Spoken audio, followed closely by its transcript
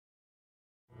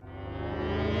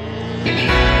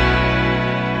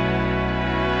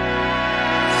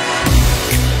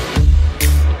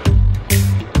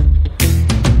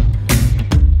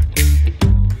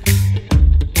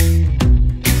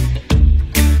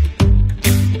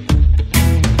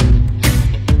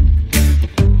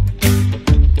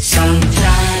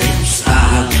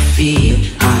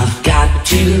I've got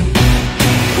to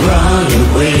run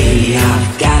away,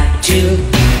 I've got to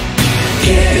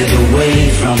get away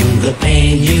from the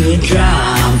pain you're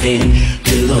driving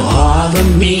to the heart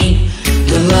of me.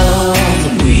 The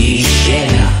love we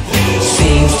share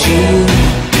seems to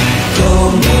go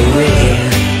nowhere,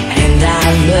 and I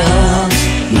lost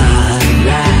my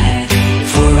right,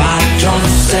 for I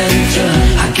toss and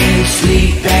turn, I can't sleep.